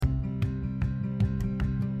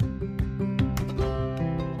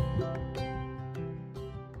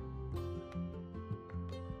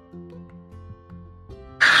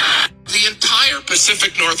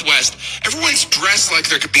Pacific Northwest, everyone's dressed like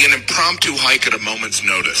there could be an impromptu hike at a moment's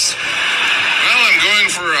notice. Well, I'm going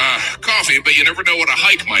for coffee, but you never know what a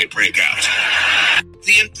hike might break out.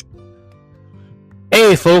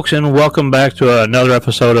 Hey folks, and welcome back to another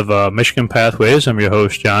episode of Michigan Pathways. I'm your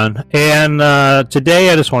host, John, and today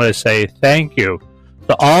I just wanted to say thank you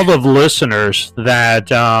to all the listeners that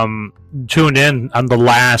tuned in on the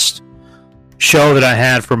last show that I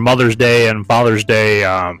had for Mother's Day and Father's Day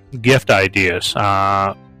gift ideas.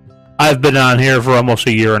 I've been on here for almost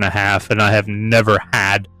a year and a half, and I have never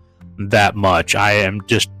had that much. I am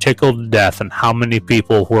just tickled to death on how many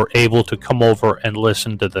people were able to come over and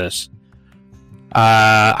listen to this.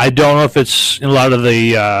 I don't know if it's a lot of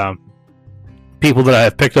the people that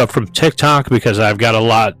I've picked up from TikTok, because I've got a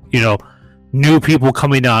lot, new people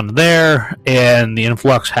coming on there and the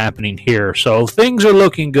influx happening here. So things are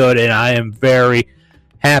looking good, and I am very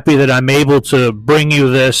happy that I'm able to bring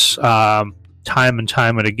you this time and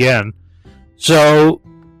time and again. So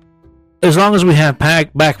as long as we have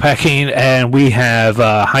backpacking and we have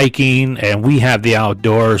hiking and we have the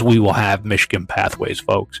outdoors, we will have Michigan Pathways,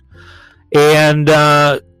 folks. And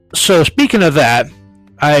so speaking of that,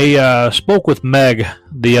 I spoke with Meg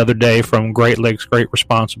the other day from Great Lakes Great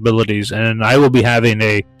Responsibilities, and I will be having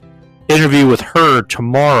a interview with her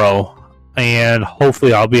tomorrow, and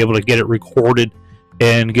hopefully I'll be able to get it recorded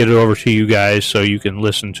and get it over to you guys so you can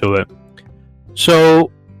listen to it.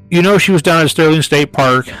 So, she was down at Sterling State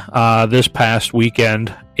Park this past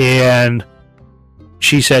weekend, and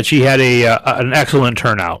she said she had an excellent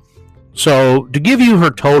turnout. So to give you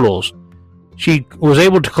her totals, she was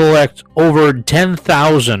able to collect over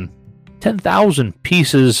 10,000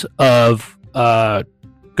 pieces of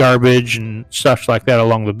garbage and stuff like that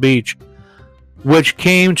along the beach, which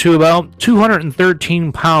came to about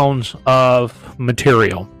 213 pounds of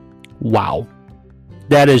material. Wow.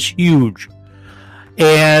 That is huge.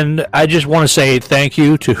 And I just want to say thank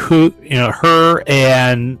you to her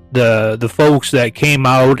and the folks that came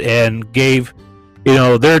out and gave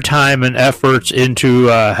their time and efforts into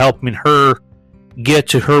helping her get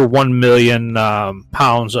to her 1 million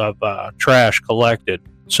pounds of trash collected.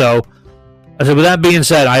 So, with that being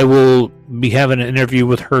said, I will be having an interview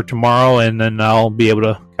with her tomorrow, and then I'll be able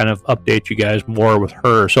to kind of update you guys more with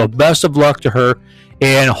her. So, best of luck to her,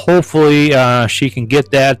 and hopefully she can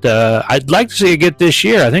get that. I'd like to see her get this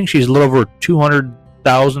year. I think she's a little over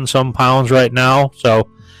 200,000 some pounds right now. So,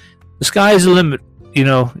 the sky's the limit.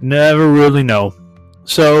 Never really know.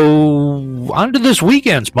 So, on to this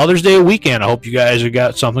weekend's Mother's Day weekend. I hope you guys have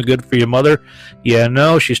got something good for your mother.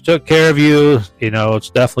 She's took care of you. It's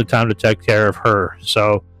definitely time to take care of her.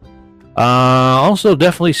 So, also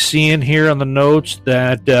definitely seeing here on the notes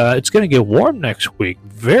that it's going to get warm next week.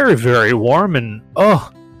 Very, very warm. And,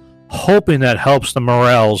 hoping that helps the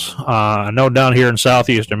morels. I know down here in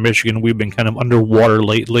southeastern Michigan, we've been kind of underwater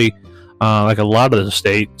lately, like a lot of the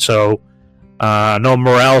state. So, no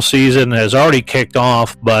morale season has already kicked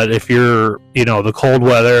off, but if you're, the cold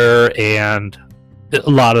weather and a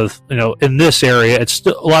lot of, in this area, it's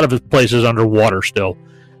still a lot of places underwater still.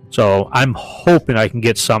 So I'm hoping I can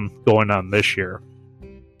get some going on this year.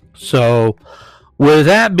 So with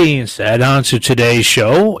that being said, on to today's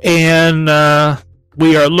show, and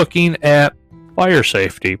we are looking at fire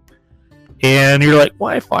safety. And you're like,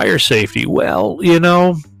 why fire safety? Well, they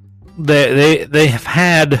have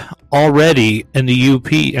had already in the UP,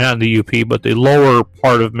 not in the UP, but the lower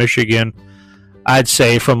part of Michigan, I'd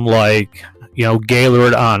say from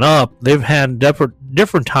Gaylord on up, they've had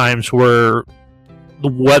different times where the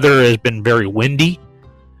weather has been very windy,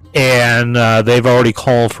 and they've already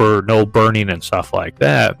called for no burning and stuff like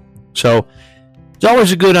that. So it's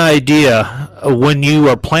always a good idea when you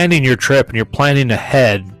are planning your trip and you're planning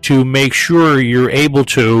ahead to make sure you're able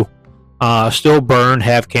to still burn,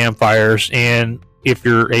 have campfires, and if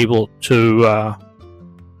you're able to,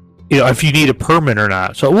 if you need a permit or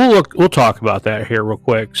not. So we'll talk about that here real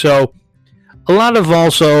quick. So a lot of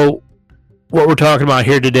also what we're talking about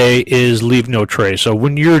here today is leave no trace. So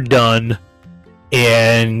when you're done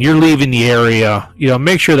and you're leaving the area,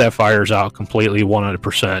 make sure that fire's out completely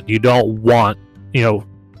 100%. You don't want,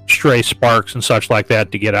 stray sparks and such like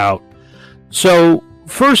that to get out. So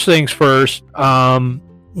first things first,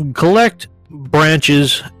 collect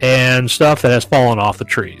branches and stuff that has fallen off the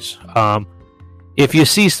trees. If you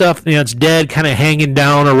see stuff that's dead kind of hanging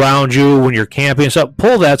down around you when you're camping and stuff,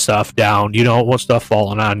 pull that stuff down. You don't want stuff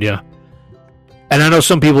falling on you. And I know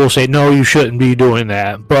some people will say, no, you shouldn't be doing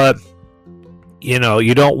that, but you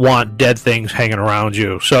don't want dead things hanging around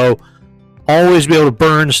you. So always be able to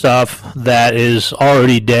burn stuff that is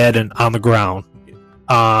already dead and on the ground.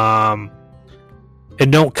 And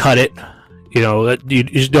don't cut it. You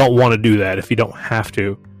just don't want to do that if you don't have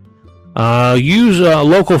to. Use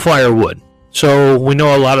local firewood. So we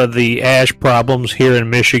know a lot of the ash problems here in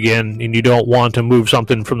Michigan, and you don't want to move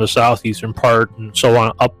something from the southeastern part and so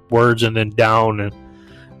on upwards and then down, and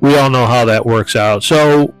we all know how that works out.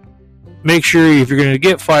 So make sure if you're going to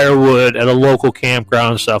get firewood at a local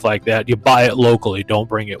campground and stuff like that, you buy it locally. Don't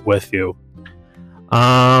bring it with you.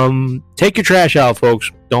 Take your trash out,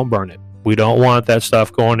 folks. Don't burn it. We don't want that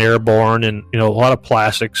stuff going airborne, and a lot of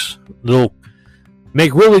plastics. They'll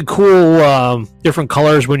make really cool different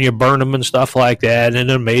colors when you burn them and stuff like that, and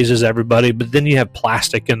it amazes everybody. But then you have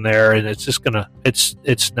plastic in there, and it's just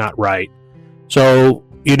it's not right. So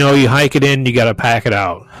you hike it in, you got to pack it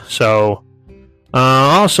out. So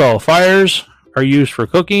also, fires are used for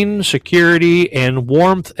cooking, security, and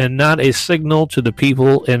warmth, and not a signal to the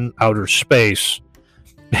people in outer space.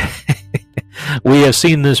 We have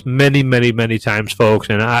seen this many, many, many times, folks,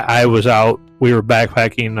 and I was out. We were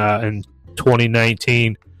backpacking in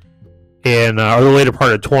 2019 and or the later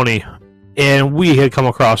part of 20, and we had come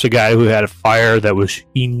across a guy who had a fire that was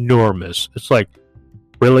enormous. It's like,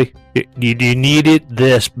 really? Do you need it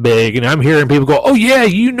this big? And I'm hearing people go, oh yeah,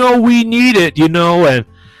 we need it, and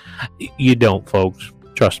you don't, folks.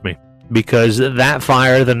 Trust me, because that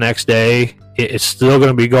fire the next day, it's still going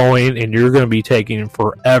to be going, and you're going to be taking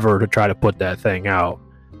forever to try to put that thing out.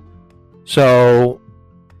 So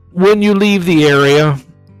when you leave the area,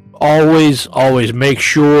 always make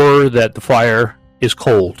sure that the fire is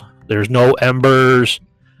cold. There's no embers.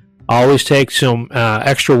 Always take some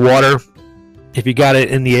extra water. If you got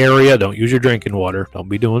it in the area, don't use your drinking water. Don't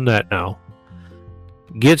be doing that now.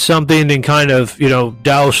 Get something and kind of,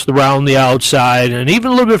 douse around the outside, and even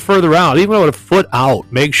a little bit further out, even about a foot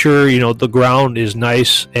out. Make sure, the ground is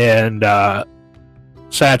nice and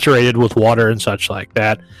saturated with water and such like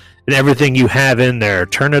that. And everything you have in there,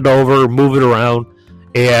 turn it over, move it around,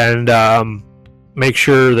 and make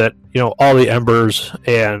sure that, all the embers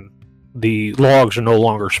and the logs are no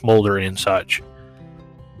longer smoldering and such.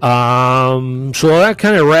 So that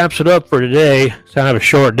kind of wraps it up for today. It's kind of a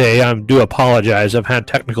short day. I do apologize. I've had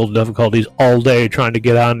technical difficulties all day trying to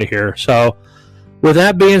get onto here. So with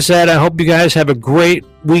that being said, I hope you guys have a great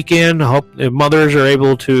weekend. I hope the mothers are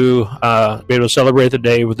able to be able to celebrate the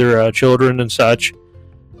day with their children and such.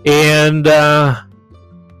 And I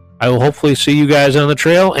will hopefully see you guys on the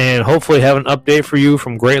trail and hopefully have an update for you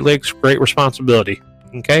from Great Lakes Great Responsibility.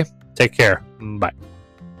 Okay? Take care. Bye.